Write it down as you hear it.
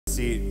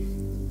seat.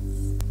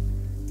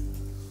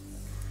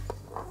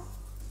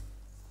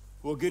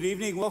 Well, good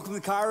evening. Welcome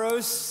to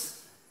Kairos.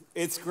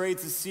 It's great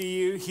to see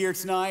you here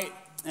tonight,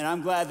 and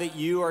I'm glad that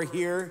you are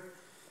here.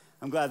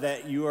 I'm glad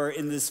that you are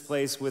in this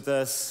place with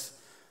us.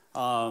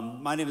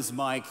 My name is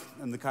Mike.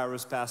 I'm the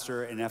Kairos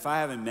pastor, and if I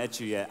haven't met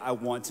you yet, I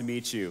want to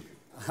meet you.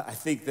 I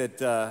think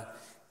that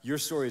your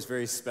story is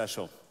very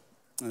special,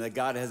 and that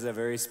God has a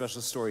very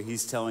special story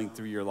He's telling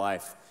through your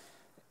life.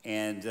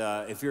 And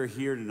if you're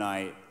here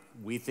tonight,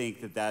 we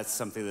think that that's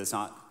something that's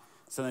not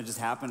something that just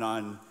happened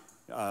on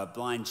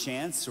blind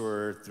chance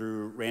or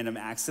through random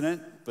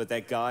accident, but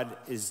that God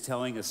is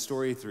telling a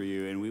story through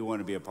you, and we want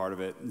to be a part of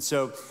it. And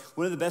so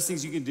one of the best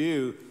things you can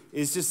do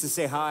is just to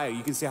say hi.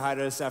 You can say hi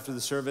to us after the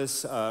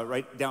service,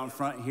 right down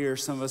front here.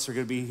 Some of us are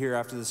going to be here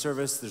after the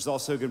service. There's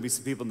also going to be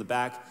some people in the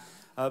back,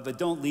 but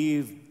don't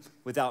leave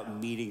without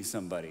meeting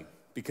somebody,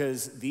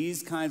 because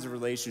these kinds of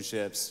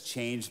relationships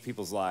change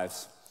people's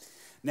lives.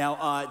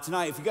 Now,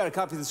 tonight, if you got a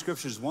copy of the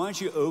scriptures, why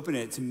don't you open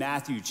it to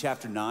Matthew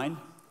chapter 9.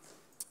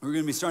 We're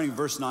going to be starting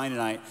verse 9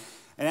 tonight.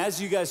 And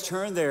as you guys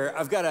turn there,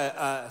 I've got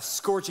a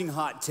scorching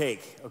hot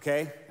take,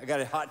 okay? I got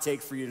a hot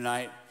take for you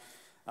tonight.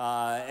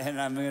 And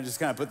I'm going to just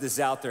kind of put this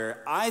out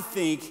there. I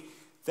think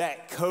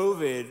that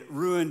COVID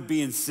ruined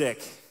being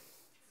sick.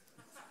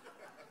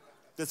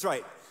 That's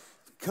right.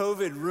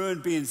 COVID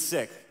ruined being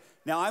sick.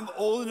 Now, I'm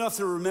old enough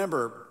to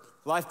remember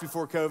life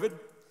before COVID.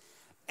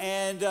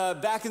 And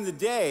back in the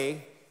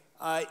day,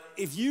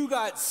 if you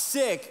got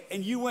sick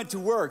and you went to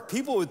work,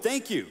 people would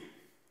thank you.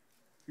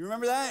 You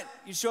remember that?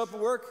 You show up at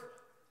work,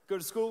 go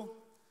to school,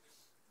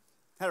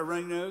 had a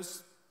runny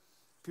nose.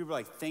 People were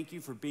like, thank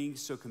you for being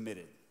so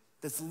committed.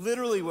 That's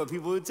literally what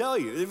people would tell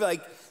you. They'd be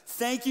like,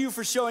 thank you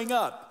for showing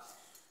up.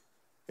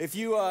 If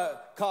you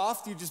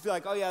coughed, you'd just be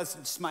like, oh yeah, it's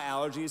just my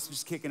allergies, it's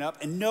just kicking up.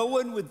 And no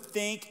one would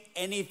think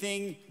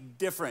anything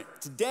different.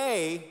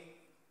 Today,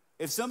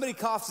 if somebody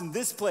coughs in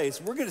this place,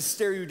 we're gonna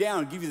stare you down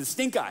and give you the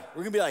stink eye.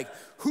 We're gonna be like,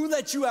 who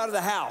let you out of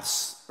the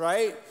house,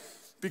 right?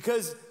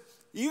 Because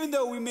even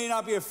though we may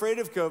not be afraid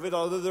of COVID,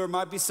 although there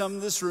might be some in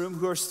this room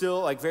who are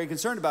still like very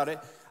concerned about it,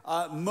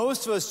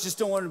 most of us just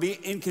don't want to be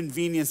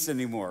inconvenienced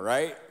anymore,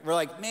 right? We're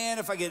like, man,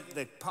 if I get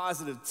the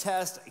positive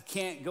test, I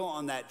can't go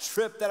on that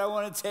trip that I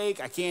want to take.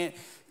 I can't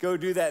go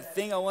do that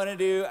thing I want to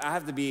do. I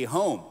have to be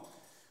home.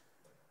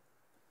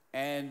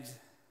 And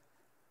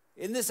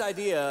in this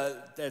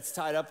idea that's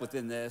tied up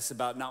within this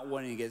about not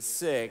wanting to get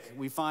sick,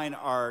 we find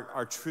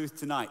our truth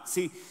tonight.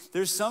 See,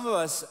 there's some of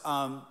us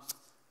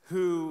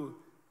who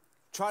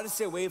try to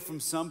stay away from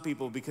some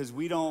people because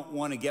we don't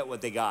want to get what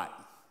they got.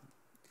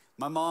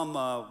 My mom,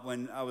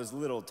 when I was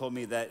little, told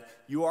me that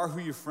you are who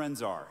your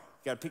friends are.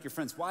 You got to pick your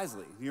friends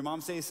wisely. Your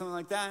mom say something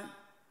like that?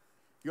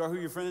 You are who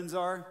your friends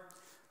are?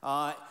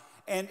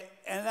 And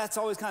that's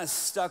always kind of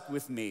stuck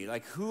with me.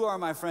 Like, who are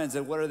my friends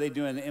and what are they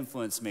doing to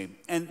influence me?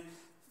 And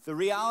the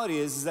reality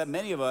is that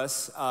many of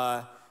us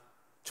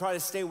try to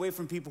stay away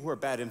from people who are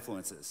bad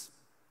influences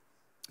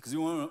because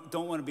we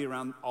don't want to be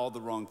around all the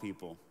wrong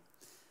people.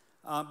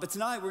 But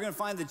tonight we're going to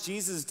find that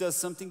Jesus does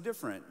something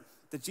different,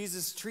 that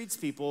Jesus treats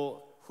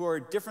people who are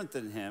different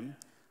than him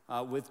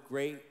with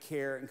great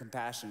care and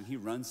compassion. He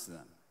runs to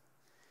them.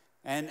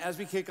 And as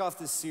we kick off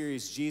this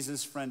series,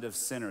 Jesus, Friend of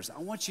Sinners, I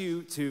want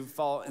you to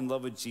fall in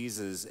love with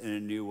Jesus in a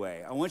new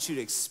way. I want you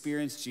to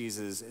experience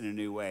Jesus in a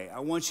new way. I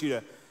want you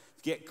to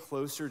get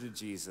closer to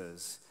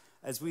Jesus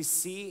as we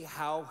see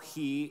how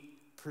he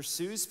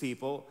pursues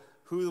people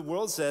who the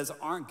world says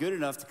aren't good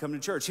enough to come to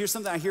church. Here's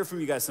something I hear from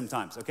you guys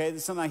sometimes, okay?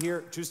 This is something I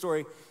hear, true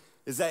story,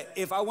 is that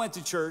if I went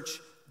to church,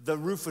 the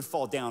roof would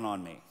fall down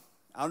on me.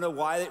 I don't know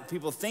why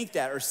people think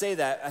that or say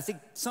that. I think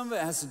some of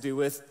it has to do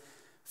with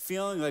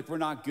feeling like we're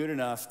not good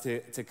enough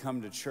to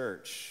come to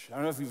church. I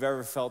don't know if you've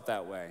ever felt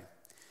that way.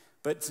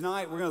 But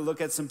tonight, we're going to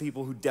look at some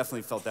people who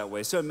definitely felt that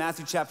way. So in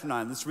Matthew chapter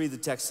 9, let's read the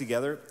text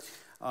together.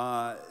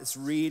 Let's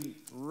read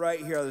right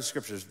here out of the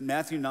scriptures.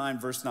 Matthew 9,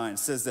 verse 9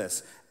 says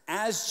this.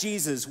 As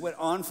Jesus went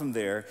on from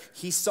there,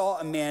 he saw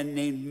a man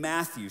named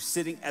Matthew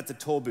sitting at the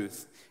toll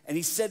booth. And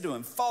he said to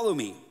him, follow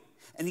me.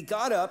 And he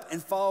got up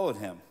and followed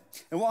him.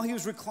 And while he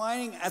was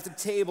reclining at the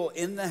table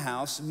in the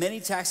house, many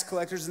tax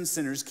collectors and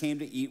sinners came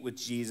to eat with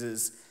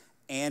Jesus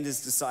and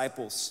his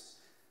disciples.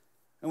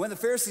 And when the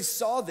Pharisees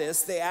saw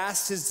this, they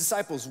asked his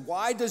disciples,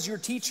 why does your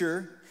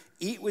teacher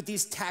eat with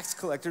these tax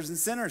collectors and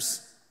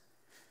sinners?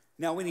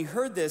 Now, when he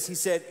heard this, he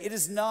said, it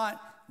is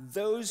not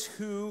those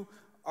who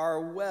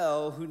are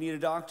well who need a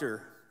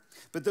doctor,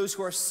 but those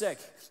who are sick.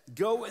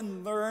 Go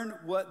and learn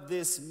what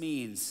this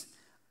means.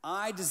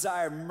 I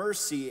desire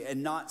mercy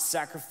and not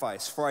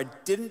sacrifice, for I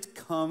didn't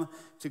come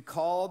to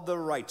call the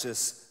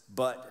righteous,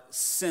 but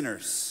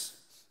sinners.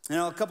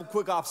 Now, a couple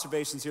quick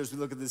observations here as we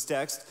look at this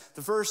text.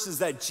 The first is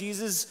that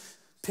Jesus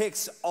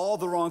picks all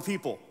the wrong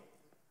people.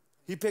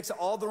 He picks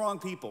all the wrong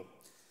people.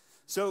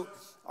 So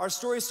our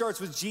story starts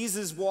with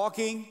Jesus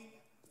walking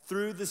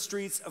through the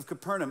streets of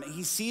Capernaum.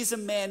 He sees a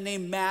man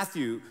named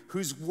Matthew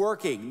who's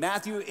working.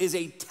 Matthew is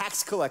a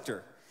tax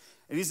collector.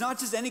 And he's not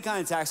just any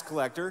kind of tax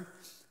collector.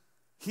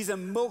 He's a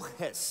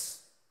moches.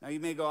 Now you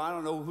may go, I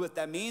don't know what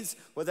that means.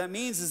 What that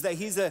means is that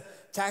he's a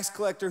tax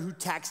collector who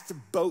taxed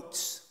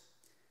boats.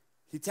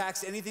 He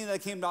taxed anything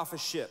that came off a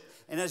ship.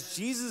 And as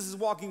Jesus is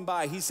walking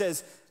by, he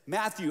says,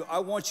 Matthew, I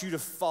want you to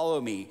follow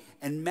me.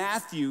 And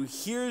Matthew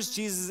hears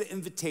Jesus'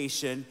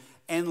 invitation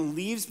and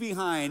leaves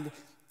behind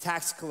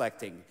tax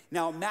collecting.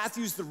 Now,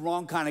 Matthew's the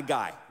wrong kind of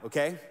guy,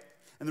 okay?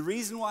 And the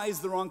reason why he's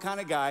the wrong kind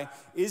of guy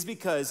is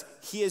because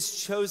he has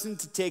chosen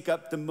to take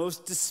up the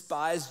most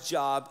despised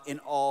job in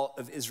all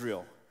of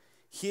Israel.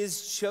 He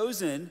has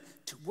chosen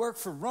to work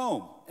for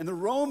Rome. And the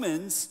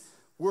Romans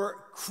were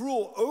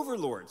cruel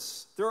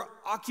overlords. They're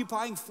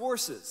occupying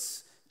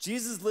forces.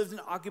 Jesus lived in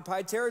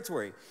occupied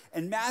territory.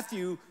 And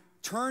Matthew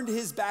turned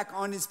his back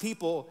on his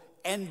people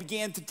and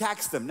began to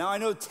tax them. Now, I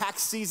know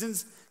tax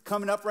season's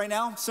coming up right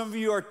now. Some of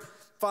you are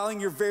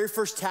filing your very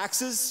first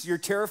taxes. You're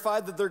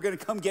terrified that they're going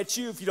to come get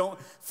you if you don't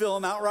fill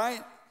them out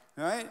right,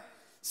 all right?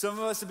 Some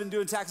of us have been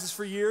doing taxes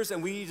for years,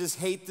 and we just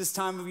hate this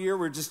time of year.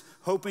 We're just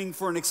hoping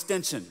for an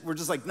extension. We're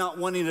just like not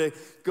wanting to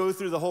go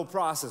through the whole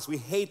process. We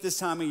hate this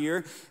time of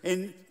year.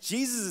 In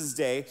Jesus'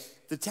 day,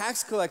 the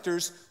tax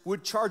collectors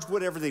would charge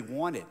whatever they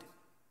wanted.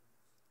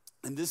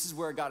 And this is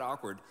where it got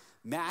awkward.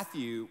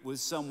 Matthew was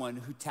someone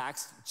who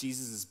taxed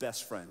Jesus'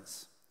 best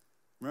friends.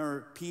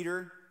 Remember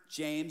Peter,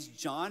 James,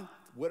 John?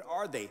 What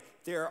are they?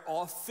 They're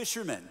all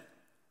fishermen.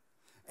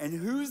 And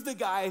who's the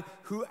guy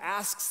who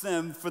asks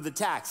them for the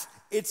tax?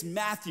 It's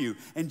Matthew.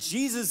 And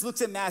Jesus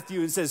looks at Matthew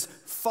and says,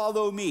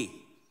 follow me.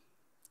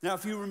 Now,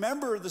 if you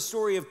remember the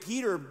story of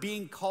Peter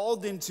being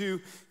called into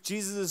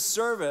Jesus'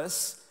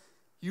 service,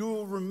 you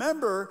will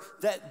remember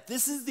that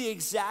this is the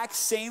exact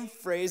same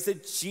phrase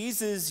that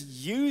Jesus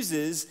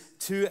uses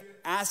to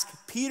ask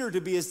Peter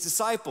to be his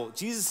disciple.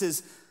 Jesus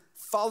says,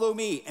 follow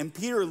me. And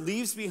Peter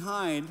leaves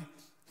behind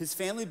his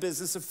family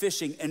business of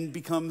fishing and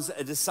becomes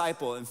a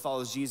disciple and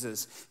follows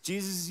Jesus.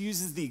 Jesus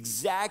uses the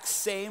exact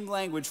same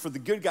language for the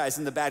good guys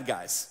and the bad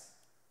guys.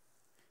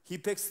 He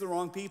picks the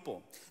wrong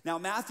people. Now,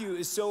 Matthew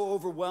is so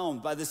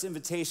overwhelmed by this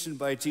invitation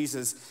by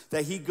Jesus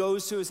that he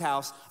goes to his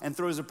house and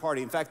throws a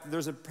party. In fact,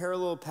 there's a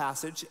parallel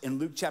passage in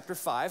Luke chapter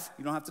 5.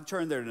 You don't have to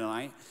turn there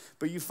tonight.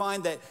 But you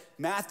find that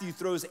Matthew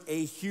throws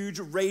a huge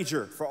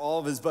rager for all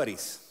of his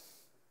buddies.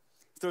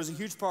 He throws a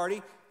huge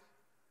party,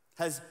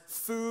 has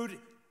food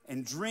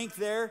and drink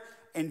there,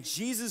 and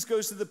Jesus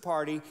goes to the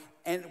party,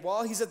 and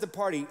while he's at the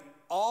party,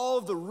 all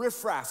of the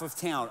riffraff of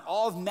town,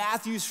 all of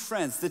Matthew's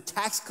friends, the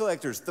tax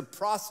collectors, the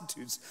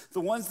prostitutes, the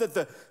ones that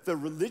the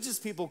religious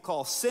people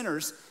call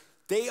sinners,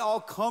 they all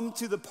come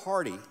to the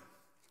party,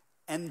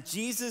 and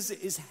Jesus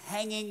is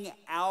hanging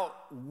out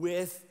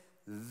with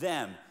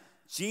them.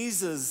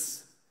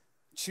 Jesus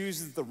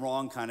chooses the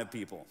wrong kind of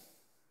people.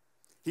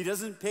 He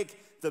doesn't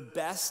pick the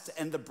best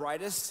and the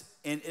brightest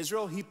in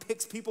Israel. He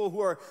picks people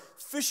who are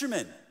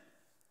fishermen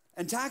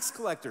and tax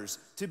collectors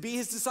to be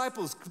his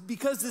disciples,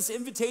 because this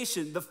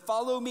invitation, the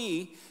follow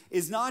me,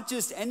 is not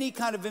just any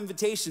kind of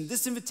invitation.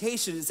 This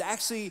invitation is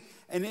actually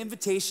an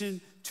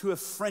invitation to a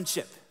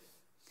friendship.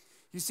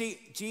 You see,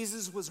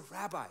 Jesus was a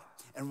rabbi,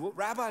 and what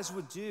rabbis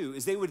would do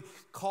is they would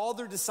call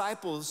their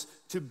disciples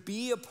to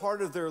be a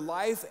part of their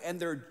life and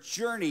their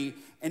journey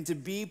and to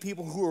be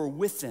people who are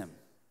with them.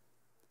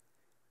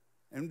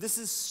 And this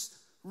is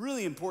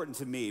really important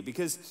to me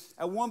because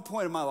at one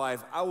point in my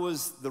life, I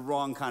was the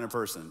wrong kind of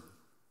person.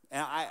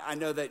 And I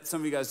know that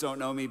some of you guys don't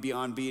know me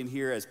beyond being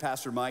here as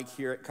Pastor Mike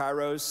here at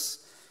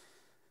Kairos.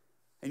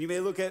 And you may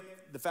look at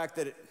the fact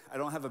that I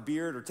don't have a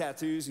beard or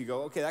tattoos. And you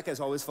go, okay, that guy's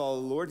always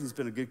followed the Lord. He's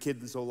been a good kid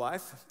his whole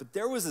life. But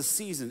there was a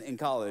season in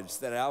college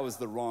that I was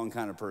the wrong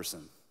kind of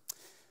person.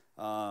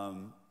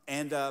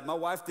 And my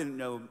wife didn't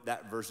know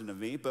that version of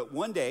me. But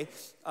one day,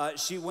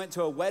 she went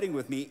to a wedding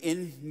with me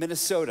in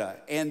Minnesota.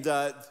 And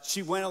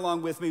she went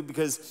along with me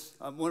because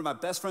one of my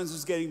best friends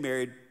was getting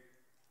married.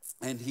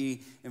 And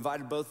he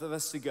invited both of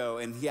us to go,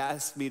 and he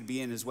asked me to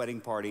be in his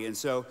wedding party. And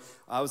so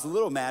I was a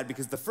little mad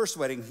because the first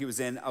wedding he was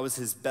in, I was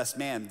his best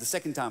man. The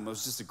second time, I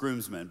was just a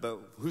groomsman, but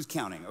who's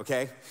counting,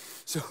 okay?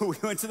 So we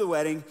went to the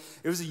wedding.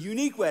 It was a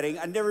unique wedding.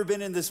 I'd never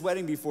been in this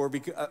wedding before,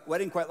 a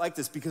wedding quite like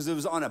this, because it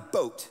was on a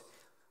boat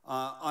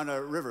on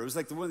a river. It was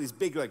like one of these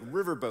big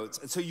river boats.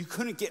 And so you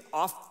couldn't get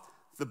off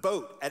the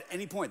boat at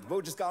any point. The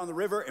boat just got on the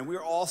river, and we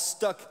were all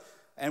stuck.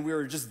 And we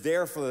were just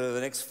there for the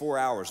next 4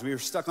 hours. We were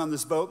stuck on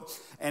this boat.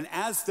 And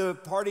as the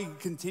party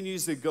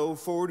continues to go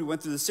forward, we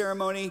went through the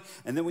ceremony,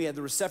 and then we had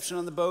the reception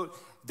on the boat.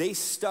 They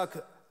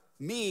stuck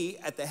me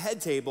at the head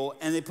table,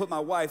 and they put my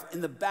wife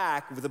in the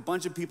back with a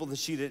bunch of people that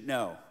she didn't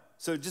know.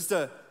 So just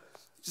a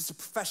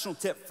professional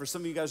tip for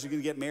some of you guys who are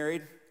going to get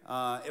married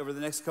over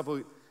the next couple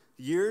of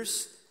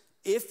years.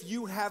 If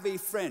you have a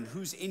friend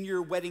who's in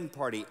your wedding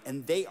party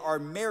and they are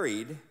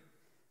married,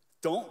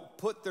 don't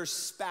put their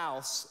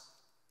spouse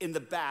in the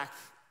back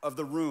of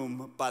the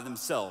room by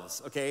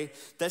themselves, okay?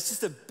 That's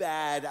just a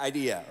bad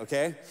idea,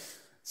 okay?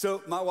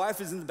 So my wife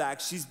is in the back.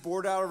 She's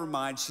bored out of her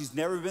mind. She's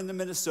never been to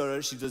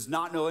Minnesota. She does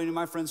not know any of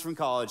my friends from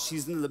college.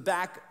 She's in the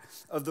back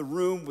of the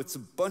room with a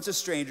bunch of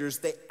strangers.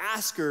 They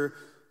ask her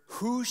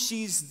who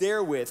she's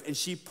there with, and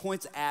she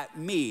points at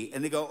me.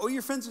 And they go, oh,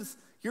 you're friends with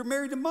you're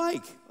married to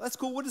Mike. That's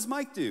cool. What does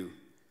Mike do?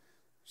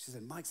 She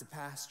said, Mike's a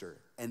pastor.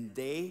 And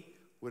they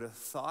would have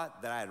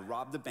thought that I had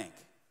robbed a bank.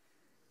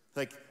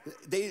 Like,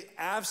 they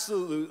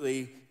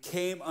absolutely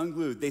came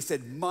unglued. They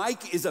said,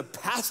 Mike is a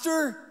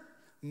pastor?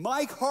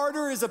 Mike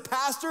Harder is a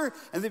pastor?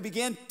 And they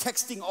began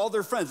texting all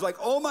their friends, like,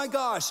 oh my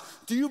gosh,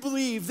 do you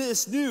believe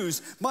this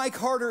news? Mike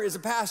Harder is a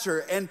pastor.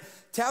 And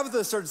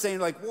Tabitha started saying,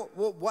 like,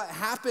 what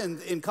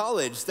happened in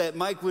college that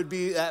Mike would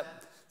be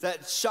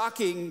that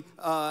shocking,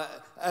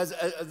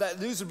 that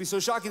news would be so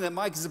shocking that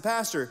Mike is a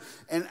pastor.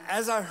 And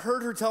as I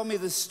heard her tell me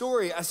this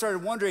story, I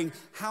started wondering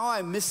how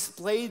I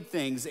misplayed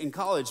things in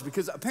college,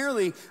 because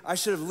apparently I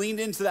should have leaned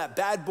into that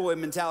bad boy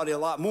mentality a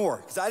lot more,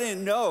 because I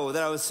didn't know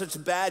that I was such a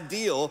bad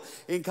deal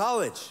in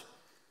college.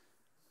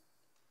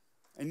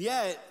 And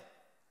yet,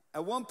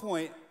 at one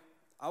point,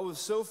 I was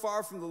so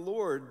far from the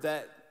Lord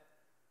that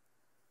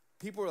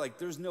people were like,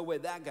 there's no way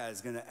that guy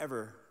is going to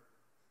ever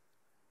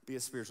be a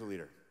spiritual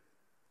leader.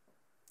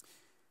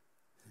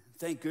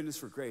 Thank goodness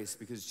for grace,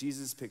 because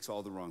Jesus picks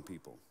all the wrong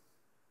people.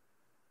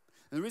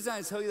 And the reason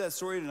I tell you that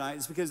story tonight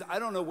is because I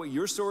don't know what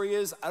your story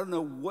is. I don't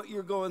know what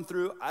you're going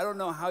through. I don't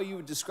know how you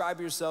would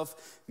describe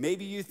yourself.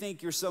 Maybe you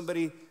think you're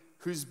somebody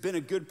who's been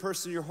a good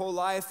person your whole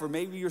life, or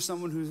maybe you're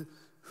someone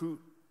who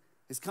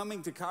is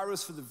coming to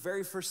Kairos for the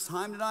very first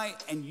time tonight,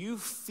 and you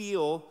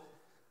feel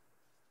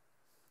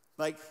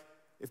like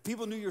if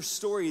people knew your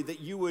story that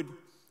you would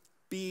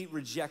be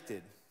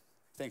rejected.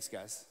 Thanks,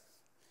 guys.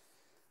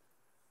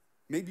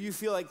 Maybe you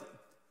feel like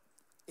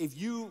if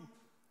you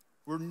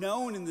were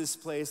known in this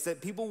place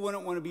that people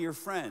wouldn't want to be your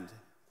friend.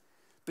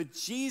 But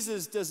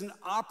Jesus doesn't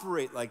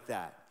operate like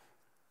that.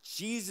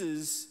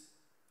 Jesus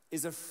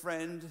is a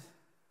friend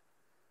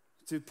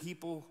to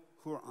people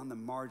who are on the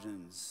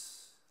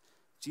margins.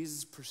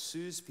 Jesus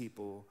pursues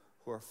people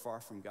who are far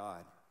from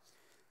God.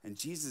 And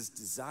Jesus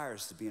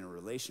desires to be in a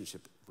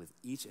relationship with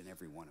each and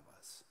every one of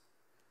us.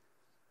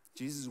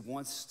 Jesus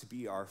wants to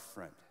be our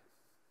friend.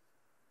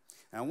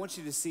 And I want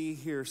you to see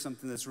here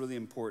something that's really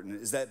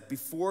important, is that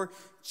before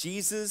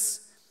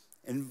Jesus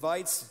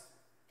invites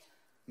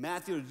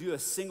Matthew to do a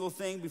single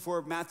thing,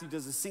 before Matthew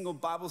does a single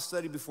Bible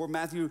study, before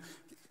Matthew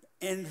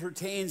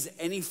entertains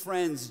any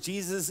friends,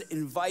 Jesus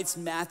invites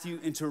Matthew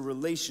into a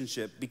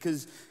relationship,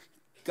 because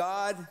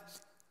God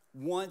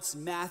wants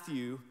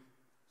Matthew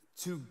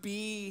to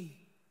be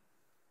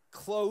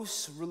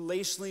close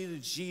relationally to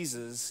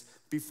Jesus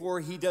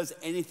before he does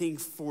anything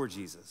for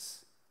Jesus.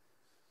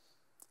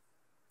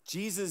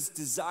 Jesus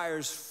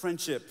desires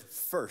friendship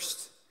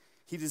first.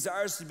 He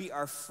desires to be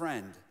our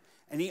friend.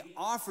 And he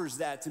offers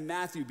that to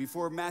Matthew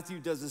before Matthew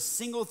does a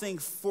single thing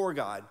for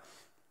God.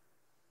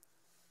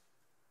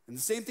 And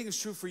the same thing is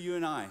true for you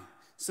and I.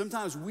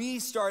 Sometimes we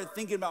start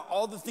thinking about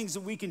all the things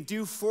that we can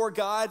do for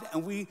God,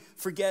 and we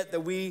forget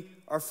that we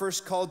are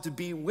first called to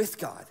be with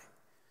God.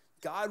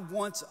 God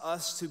wants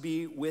us to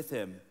be with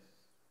him.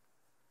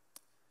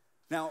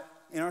 Now,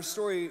 in our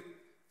story,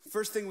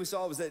 first thing we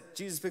saw was that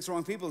Jesus picks the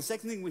wrong people. The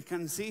second thing we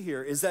kind of see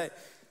here is that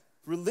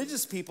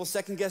religious people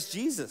second-guess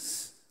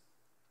Jesus,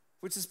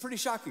 which is pretty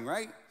shocking,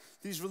 right?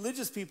 These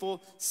religious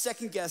people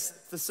second-guess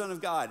the Son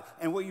of God.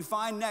 And what you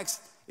find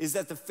next is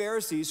that the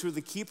Pharisees, who are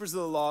the keepers of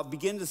the law,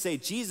 begin to say,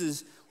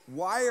 Jesus,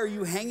 why are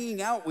you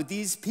hanging out with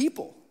these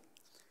people?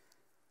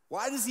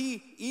 Why does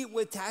he eat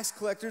with tax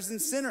collectors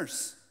and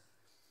sinners?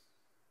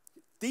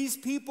 These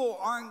people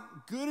aren't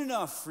good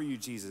enough for you,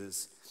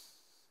 Jesus.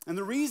 And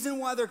the reason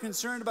why they're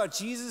concerned about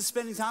Jesus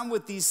spending time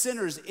with these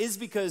sinners is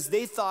because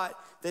they thought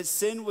that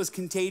sin was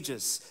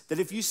contagious, that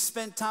if you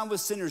spent time with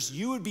sinners,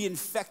 you would be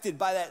infected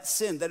by that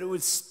sin, that it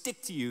would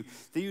stick to you,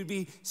 that you would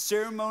be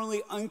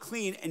ceremonially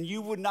unclean, and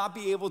you would not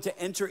be able to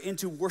enter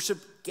into worship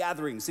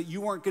gatherings, that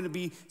you weren't going to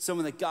be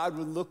someone that God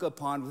would look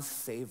upon with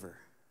favor.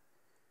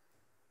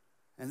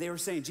 And they were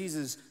saying,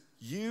 Jesus,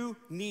 you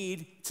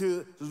need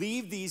to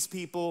leave these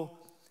people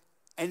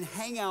and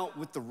hang out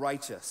with the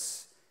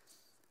righteous.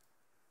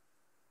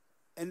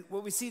 And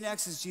what we see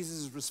next is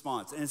Jesus'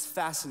 response, and it's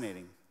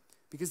fascinating,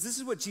 because this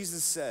is what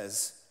Jesus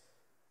says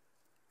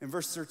in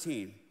verse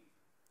 12.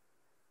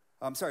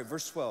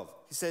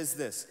 He says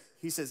this.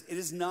 He says, it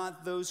is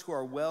not those who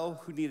are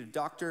well who need a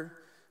doctor,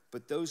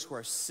 but those who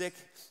are sick.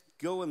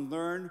 Go and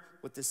learn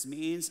what this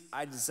means.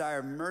 I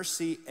desire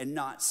mercy and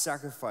not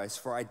sacrifice,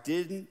 for I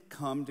didn't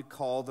come to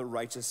call the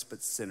righteous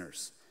but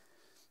sinners.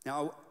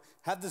 Now,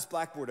 I have this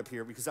blackboard up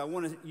here because I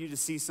want you to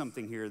see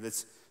something here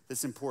that's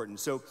important.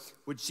 So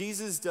what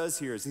Jesus does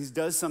here is he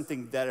does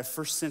something that a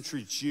first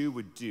century Jew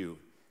would do.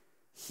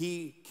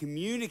 He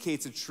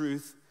communicates a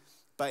truth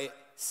by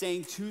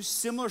saying two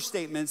similar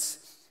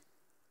statements,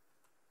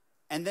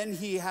 and then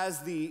he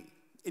has the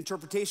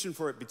interpretation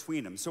for it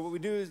between them. So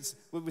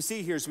what we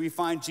see here is we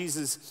find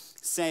Jesus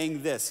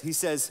saying this. He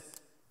says,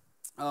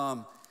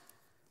 I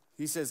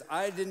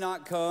did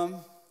not come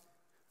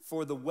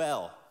for the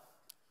well.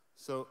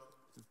 So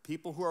the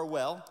people who are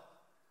well,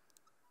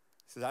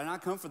 he says, I did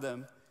not come for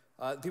them.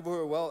 People who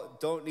are well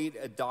don't need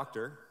a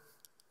doctor,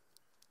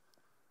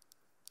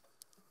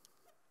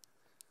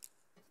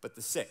 but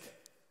the sick.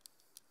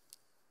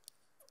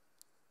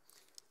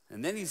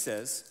 And then he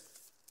says,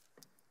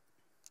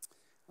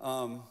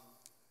 It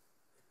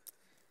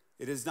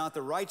is not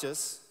the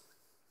righteous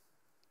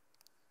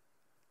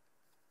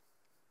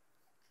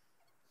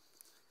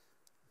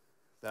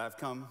that I've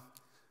come,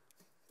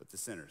 but the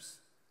sinners.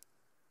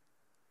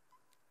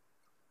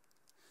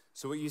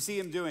 So what you see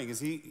him doing is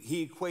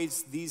he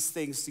equates these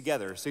things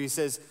together. So he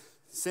says,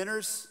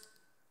 sinners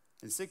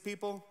and sick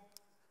people,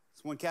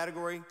 it's one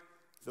category.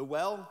 The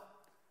well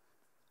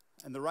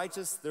and the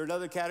righteous, they're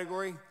another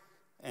category.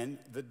 And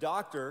the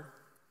doctor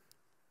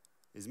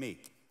is me.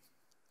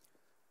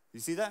 You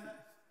see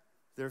that?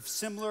 They're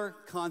similar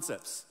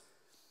concepts.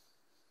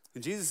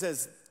 And Jesus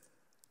says,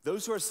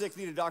 those who are sick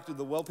need a doctor,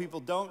 the well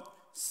people don't.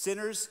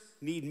 Sinners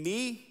need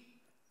me,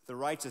 the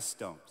righteous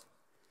don't.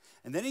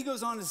 And then he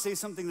goes on to say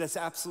something that's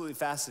absolutely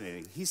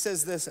fascinating. He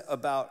says this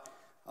about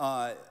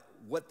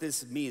what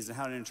this means and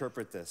how to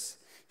interpret this.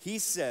 He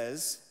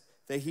says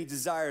that he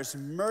desires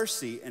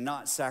mercy and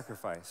not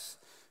sacrifice.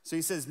 So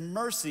he says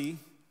mercy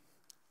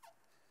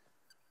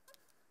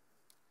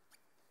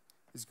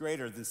is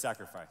greater than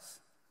sacrifice.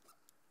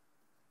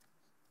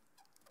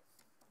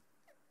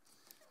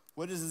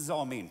 What does this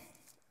all mean?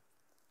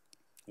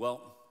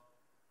 Well,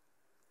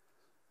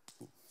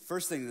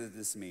 first thing that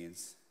this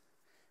means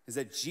is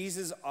that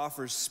Jesus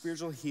offers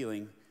spiritual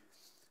healing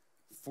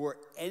for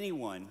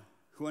anyone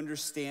who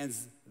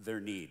understands their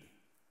need.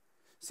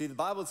 See, the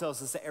Bible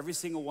tells us that every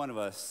single one of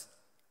us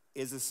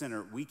is a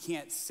sinner. We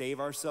can't save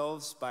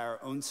ourselves by our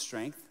own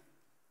strength.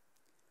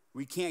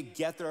 We can't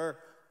get there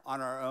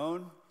on our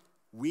own.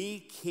 We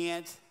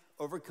can't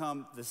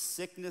overcome the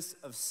sickness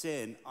of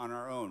sin on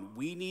our own.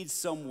 We need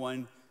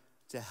someone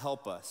to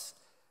help us.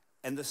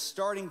 And the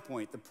starting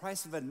point, the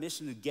price of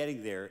admission to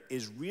getting there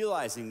is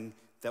realizing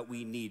that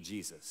we need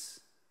Jesus.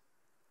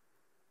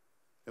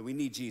 That we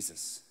need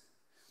Jesus.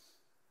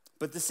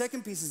 But the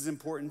second piece is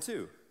important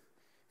too,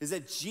 is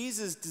that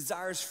Jesus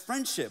desires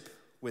friendship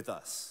with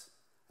us.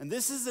 And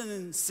this is an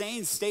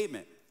insane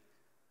statement.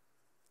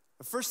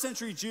 A first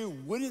century Jew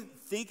wouldn't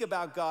think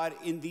about God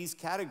in these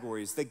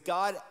categories, that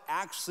God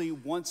actually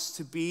wants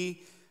to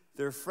be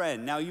their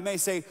friend. Now you may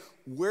say,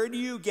 where do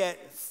you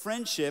get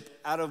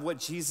friendship out of what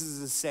Jesus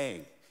is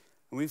saying?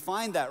 And we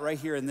find that right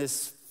here in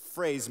this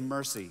phrase,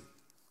 mercy.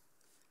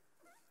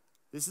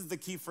 This is the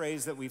key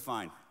phrase that we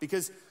find.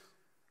 Because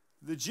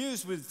the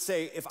Jews would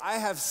say, if I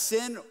have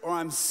sin or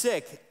I'm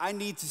sick, I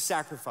need to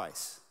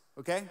sacrifice,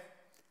 okay?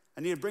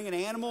 I need to bring an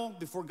animal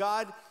before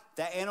God.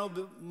 That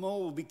animal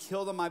will be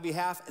killed on my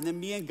behalf, and then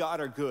me and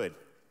God are good.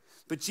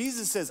 But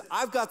Jesus says,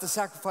 I've got the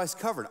sacrifice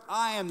covered.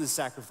 I am the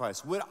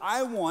sacrifice. What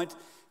I want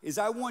is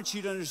I want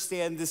you to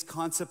understand this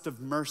concept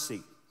of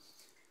mercy.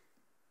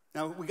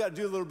 Now, we got to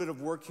do a little bit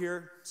of work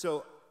here.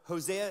 So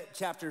Hosea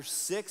chapter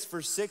 6,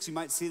 verse 6, you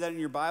might see that in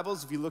your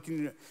Bibles. If you look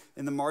in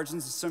the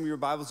margins of some of your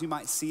Bibles, you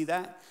might see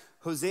that.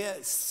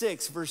 Hosea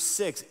 6, verse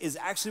 6 is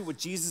actually what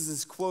Jesus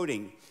is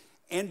quoting.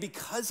 And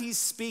because he's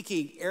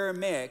speaking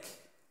Aramaic,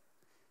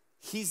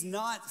 he's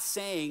not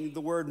saying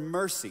the word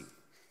mercy.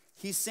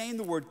 He's saying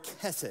the word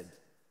chesed,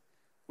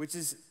 which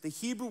is the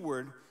Hebrew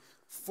word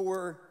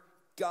for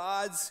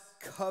God's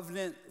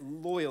covenant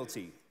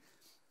loyalty,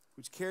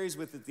 which carries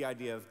with it the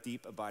idea of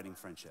deep, abiding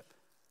friendship.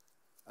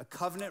 A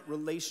covenant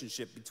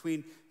relationship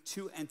between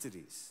two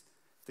entities.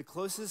 The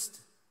closest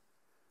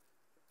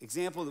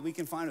example that we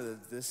can find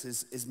of this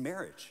is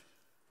marriage.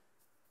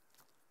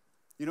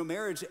 You know,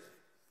 marriage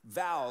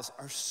vows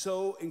are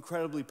so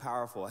incredibly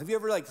powerful. Have you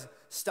ever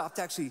stopped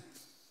to actually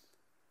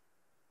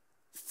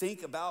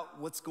think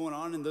about what's going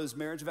on in those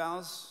marriage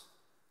vows?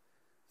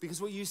 Because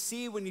what you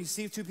see when you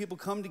see two people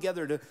come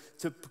together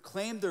to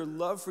proclaim their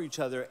love for each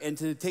other and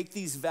to take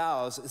these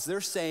vows is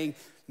they're saying,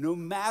 no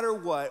matter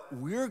what,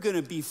 we're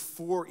gonna be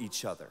for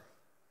each other.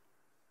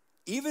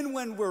 Even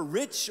when we're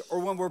rich or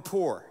when we're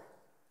poor.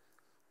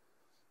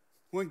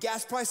 When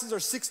gas prices are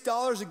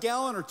 $6 a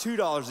gallon or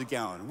 $2 a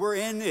gallon, we're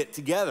in it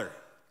together.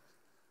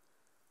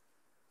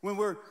 When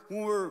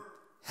we're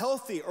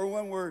healthy or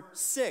when we're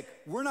sick,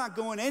 we're not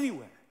going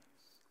anywhere.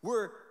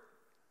 We're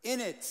in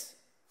it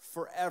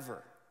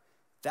forever.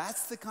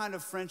 That's the kind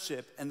of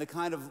friendship and the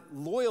kind of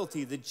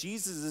loyalty that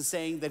Jesus is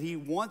saying that he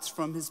wants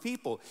from his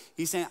people.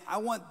 He's saying, I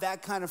want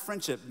that kind of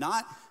friendship,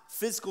 not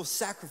physical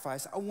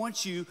sacrifice. I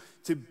want you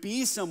to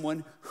be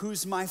someone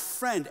who's my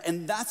friend,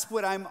 and that's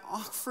what I'm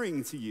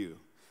offering to you.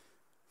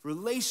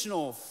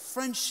 Relational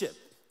friendship.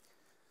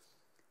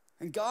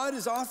 And God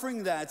is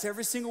offering that to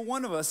every single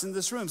one of us in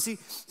this room. See,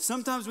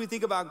 sometimes we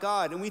think about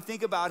God and we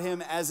think about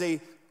him as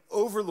a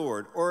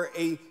overlord or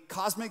a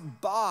cosmic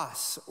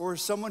boss or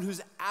someone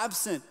who's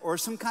absent or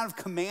some kind of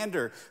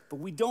commander, but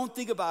we don't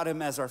think about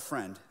him as our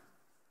friend.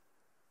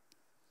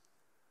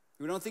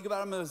 We don't think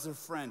about him as a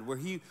friend where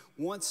he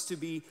wants to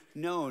be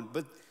known.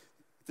 But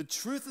the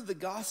truth of the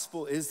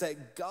gospel is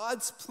that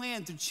God's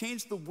plan to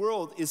change the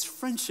world is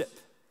friendship.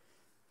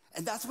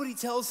 And that's what he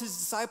tells his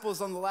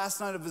disciples on the last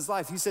night of his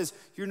life. He says,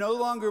 you're no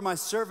longer my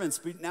servants,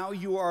 but now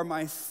you are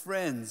my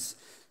friends.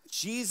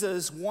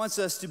 Jesus wants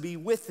us to be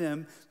with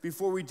him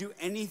before we do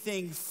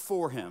anything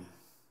for him.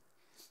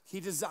 He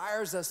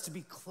desires us to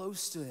be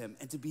close to him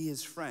and to be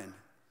his friend.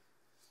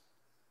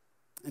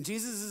 And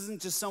Jesus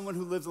isn't just someone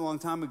who lived a long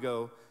time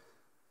ago.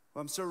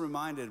 What I'm so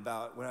reminded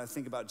about when I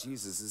think about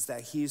Jesus is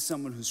that he is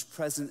someone who's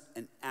present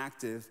and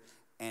active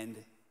and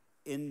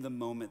in the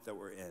moment that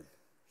we're in.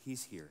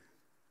 He's here.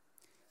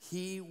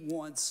 He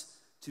wants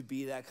to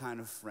be that kind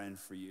of friend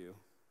for you.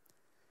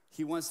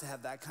 He wants to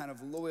have that kind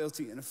of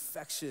loyalty and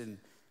affection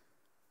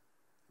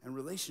and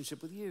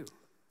relationship with you.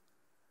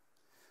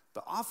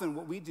 But often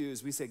what we do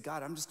is we say,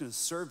 God, I'm just going to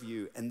serve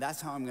you, and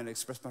that's how I'm going to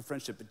express my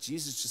friendship. But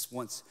Jesus just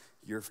wants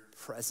your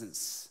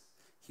presence.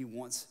 He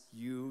wants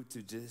you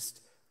to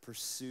just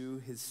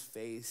pursue his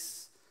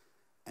face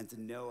and to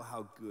know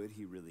how good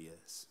he really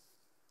is.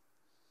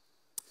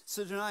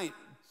 So tonight,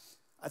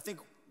 I think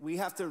we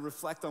have to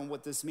reflect on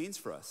what this means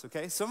for us,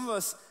 okay? Some of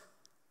us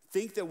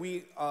think that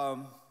we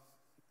are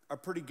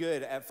pretty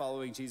good at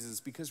following Jesus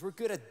because we're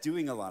good at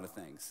doing a lot of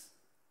things.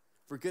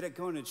 We're good at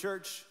going to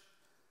church.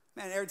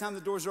 Man, every time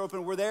the doors are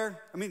open, we're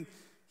there. I mean,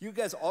 you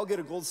guys all get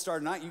a gold star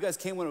tonight. You guys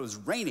came when it was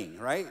raining,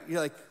 right? You're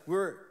like,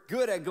 we're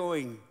good at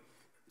going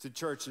to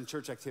church and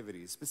church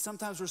activities. But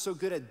sometimes we're so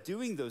good at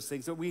doing those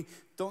things that we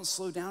don't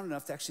slow down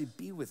enough to actually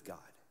be with God.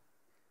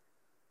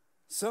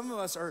 Some of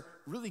us are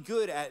really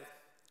good at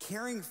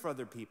caring for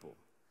other people.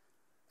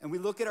 And we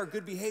look at our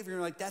good behavior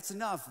and we're like, that's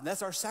enough.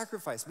 That's our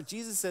sacrifice. But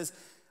Jesus says,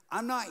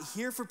 I'm not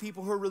here for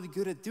people who are really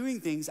good at doing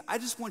things. I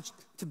just want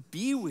to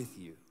be with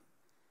you.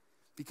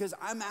 Because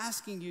I'm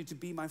asking you to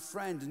be my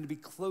friend and to be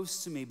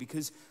close to me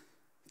because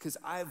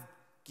I've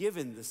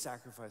given the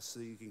sacrifice so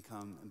that you can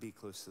come and be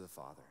close to the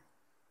Father.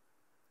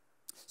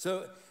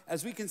 So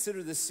as we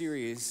consider this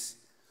series,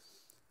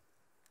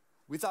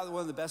 we thought that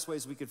one of the best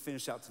ways we could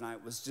finish out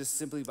tonight was just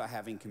simply by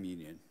having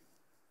communion.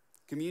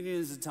 Communion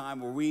is a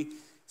time where we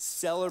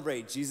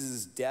celebrate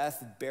Jesus'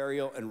 death,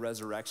 burial, and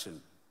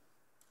resurrection.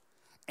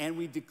 And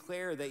we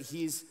declare that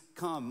he's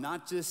come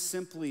not just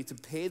simply to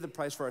pay the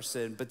price for our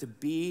sin, but to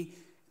be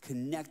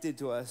connected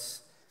to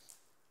us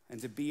and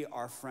to be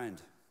our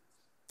friend.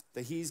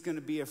 That he's going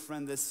to be a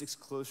friend that sticks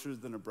closer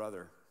than a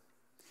brother.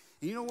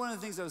 And you know, one of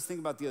the things I was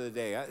thinking about the other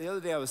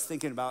day I was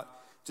thinking about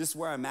just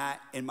where I'm at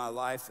in my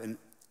life. And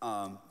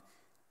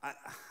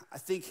I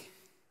think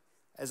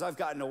as I've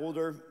gotten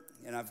older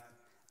and I've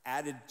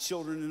added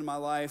children into my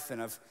life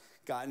and I've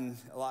gotten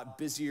a lot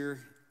busier,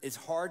 it's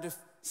hard to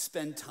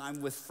spend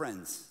time with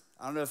friends.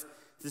 I don't know if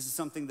this is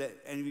something that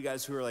any of you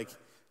guys who are like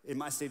in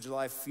my stage of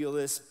life feel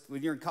this.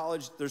 When you're in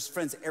college, there's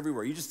friends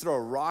everywhere. You just throw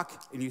a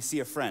rock and you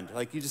see a friend.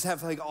 Like you just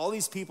have like all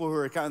these people who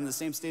are kind of in the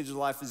same stage of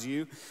life as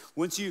you.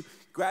 Once you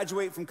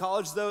graduate from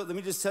college though, let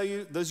me just tell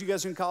you, those of you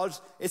guys who are in college,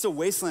 it's a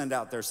wasteland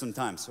out there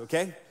sometimes,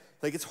 okay?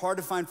 Like it's hard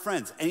to find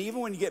friends. And even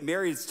when you get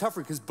married, it's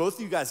tougher because both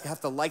of you guys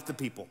have to like the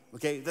people,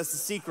 okay? That's the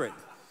secret.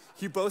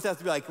 You both have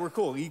to be like, we're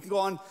cool. You can go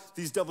on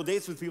these double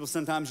dates with people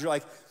sometimes. You're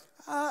like,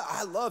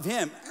 I love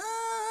him.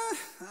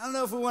 I don't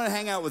know if we want to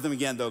hang out with him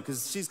again, though,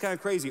 because she's kind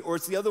of crazy. Or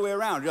it's the other way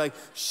around. You're like,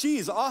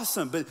 she's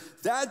awesome, but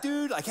that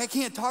dude, like, I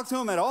can't talk to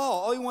him at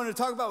all. All he wanted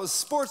to talk about was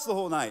sports the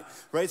whole night,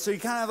 right? So you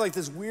kind of have like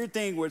this weird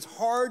thing where it's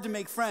hard to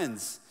make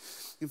friends.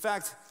 In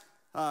fact,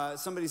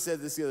 somebody said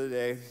this the other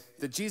day,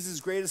 that Jesus'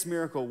 greatest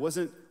miracle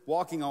wasn't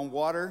walking on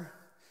water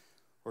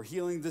or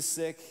healing the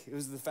sick. It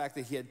was the fact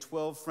that he had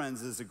 12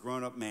 friends as a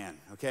grown-up man,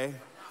 okay?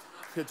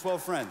 He had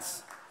 12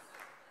 friends.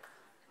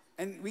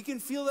 And we can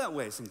feel that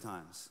way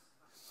sometimes.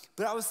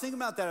 But I was thinking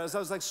about that as I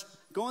was like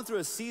going through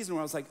a season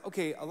where I was like,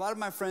 okay, a lot of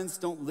my friends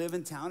don't live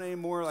in town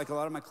anymore. Like a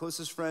lot of my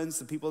closest friends,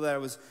 the people that I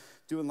was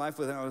doing life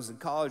with when I was in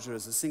college or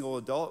as a single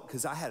adult,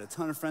 because I had a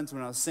ton of friends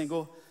when I was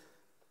single.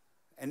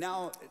 And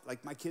now,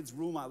 like, my kids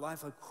rule my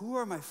life. Like, who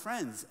are my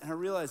friends? And I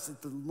realized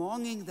that the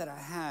longing that I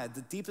had,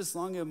 the deepest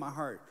longing of my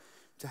heart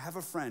to have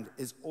a friend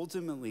is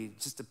ultimately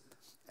just an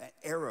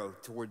arrow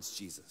towards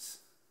Jesus.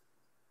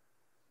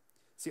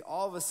 See,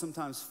 all of us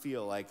sometimes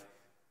feel like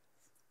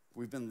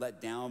we've been let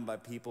down by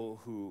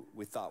people who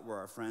we thought were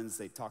our friends.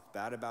 They talked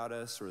bad about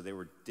us, or they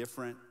were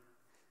different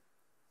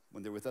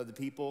when they're with other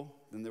people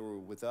than they were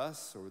with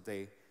us, or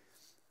they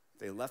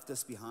left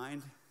us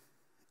behind.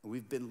 And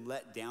we've been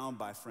let down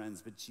by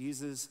friends, but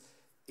Jesus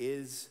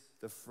is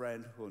the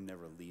friend who will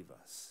never leave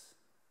us.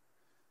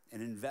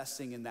 And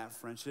investing in that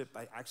friendship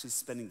by actually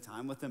spending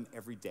time with them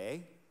every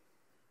day,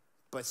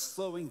 by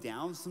slowing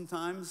down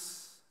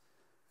sometimes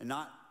and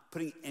not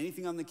putting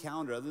anything on the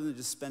calendar other than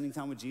just spending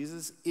time with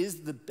Jesus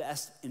is the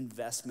best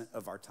investment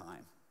of our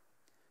time,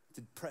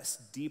 to press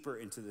deeper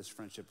into this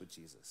friendship with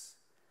Jesus.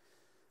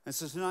 And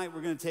so tonight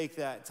we're going to take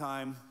that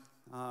time,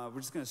 we're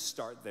just going to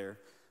start there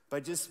by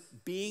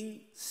just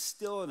being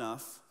still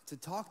enough to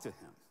talk to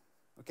him,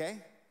 okay?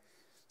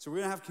 So we're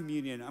going to have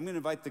communion. I'm going to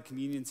invite the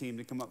communion team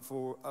to come up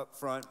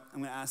front. I'm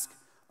going to ask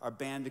our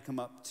band to come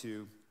up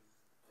too.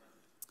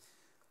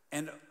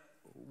 And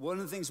one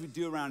of the things we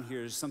do around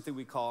here is something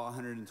we call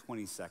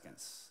 120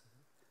 seconds.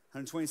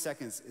 120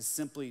 seconds is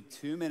simply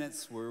 2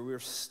 minutes where we're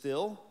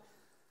still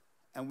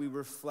and we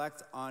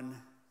reflect on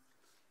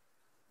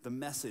the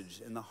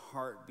message and the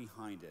heart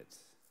behind it.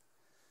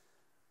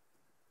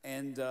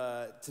 And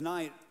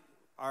tonight,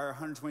 our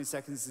 120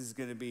 seconds is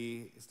going to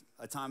be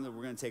a time that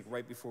we're going to take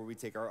right before we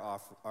take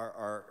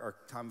our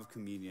time of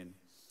communion.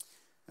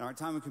 And our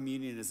time of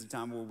communion is a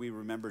time where we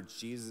remember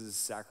Jesus'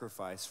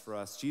 sacrifice for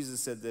us. Jesus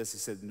said this, he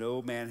said,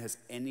 no man has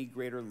any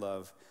greater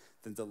love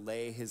than to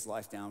lay his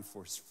life down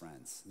for his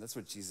friends. And that's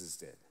what Jesus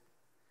did.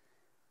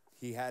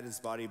 He had his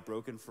body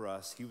broken for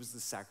us. He was the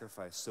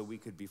sacrifice so we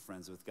could be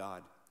friends with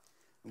God.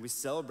 And we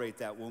celebrate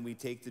that when we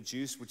take the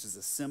juice, which is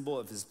a symbol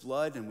of his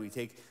blood, and we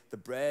take the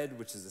bread,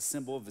 which is a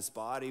symbol of his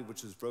body,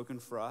 which was broken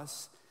for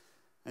us.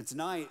 And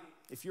tonight,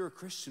 if you're a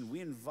Christian, we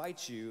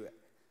invite you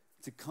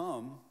to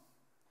come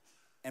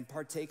and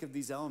partake of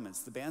these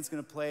elements. The band's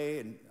gonna play,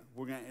 and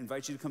we're gonna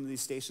invite you to come to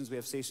these stations. We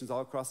have stations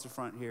all across the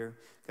front here.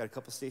 Got a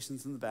couple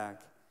stations in the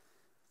back.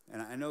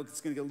 And I know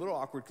it's gonna get a little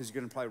awkward because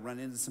you're gonna probably run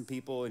into some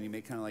people and you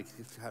may kind of like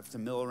have to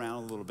mill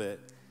around a little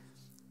bit.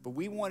 But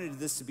we wanted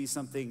this to be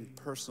something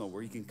personal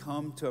where you can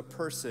come to a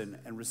person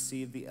and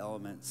receive the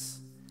elements,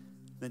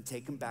 then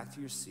take them back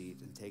to your seat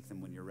and take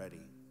them when you're ready.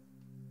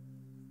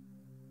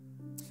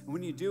 And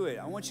when you do it,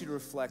 I want you to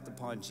reflect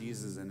upon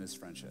Jesus and his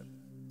friendship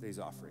that he's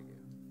offering you.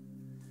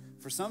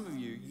 For some of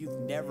you,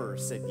 you've never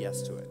said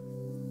yes to it.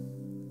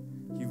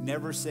 You've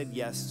never said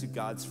yes to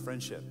God's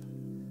friendship.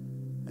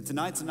 And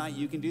tonight's the night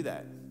you can do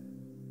that.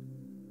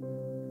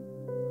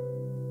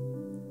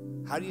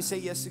 How do you say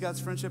yes to God's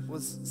friendship?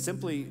 Was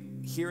simply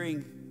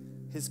hearing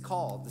his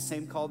call, the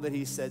same call that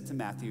he said to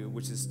Matthew,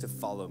 which is to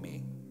follow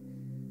me.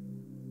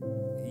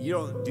 You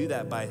don't do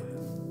that by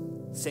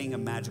saying a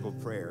magical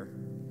prayer.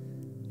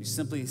 You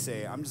simply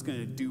say, I'm just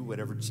gonna do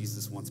whatever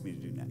Jesus wants me to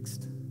do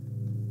next.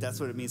 That's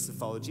what it means to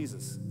follow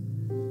Jesus.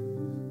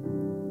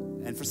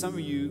 And for some of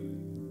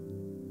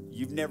you,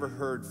 you've never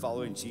heard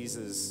following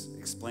Jesus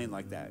explained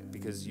like that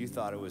because you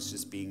thought it was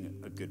just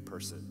being a good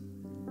person.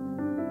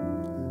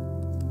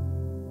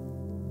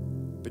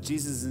 But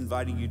Jesus is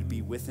inviting you to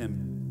be with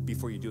him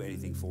before you do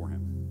anything for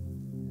him.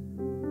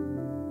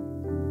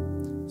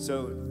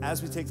 So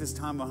as we take this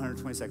time of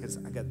 120 seconds,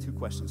 I got two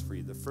questions for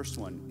you. The first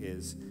one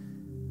is,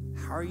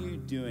 how are you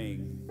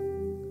doing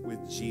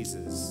with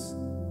Jesus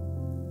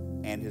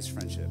and his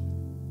friendship?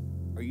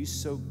 Are you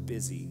so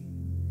busy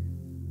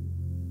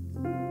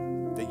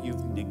that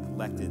you've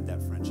neglected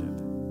that friendship?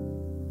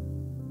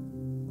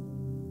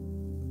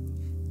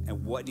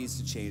 And what needs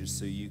to change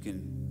so you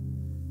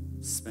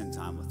can spend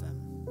time with them?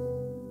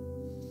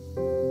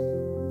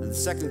 And the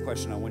second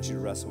question I want you to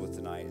wrestle with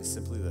tonight is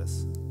simply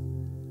this.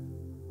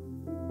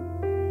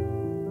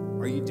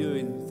 Are you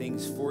doing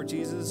things for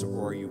Jesus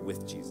or are you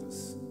with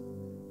Jesus?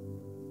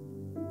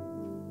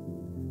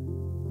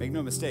 Make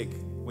no mistake,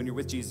 when you're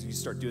with Jesus, you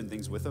start doing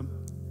things with him,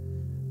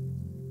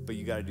 but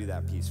you gotta do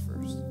that piece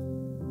first.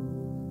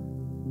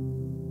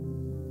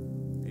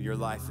 And your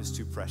life is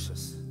too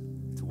precious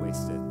to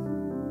waste it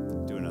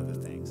doing other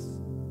things.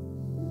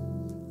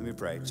 Let me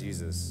pray.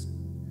 Jesus,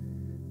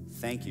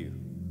 thank you.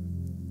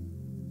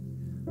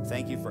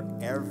 Thank you for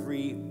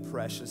every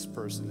precious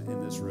person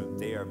in this room.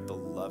 They are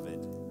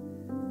beloved.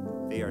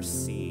 They are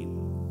seen.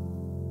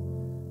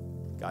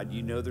 God,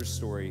 you know their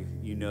story.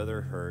 You know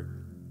their hurt.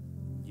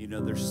 You know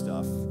their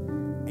stuff.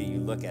 And you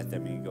look at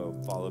them and you go,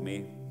 follow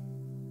me.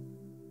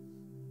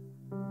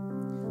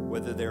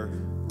 Whether they're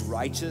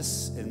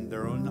righteous in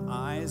their own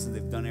eyes and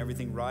they've done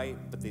everything right,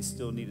 but they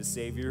still need a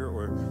Savior,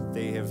 or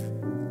they have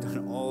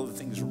done all the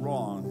things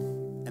wrong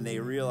and they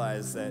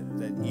realize that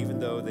even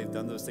though they've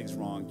done those things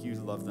wrong, you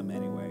love them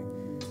anyway.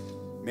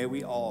 May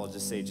we all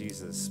just say,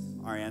 Jesus,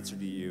 our answer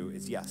to you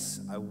is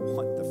yes, I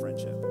want the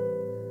friendship.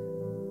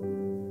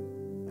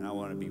 And I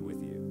want to be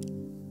with you.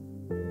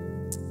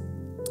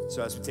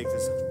 So as we take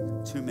this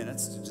 2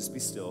 minutes to just be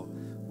still,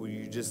 will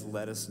you just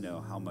let us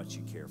know how much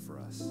you care for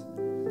us?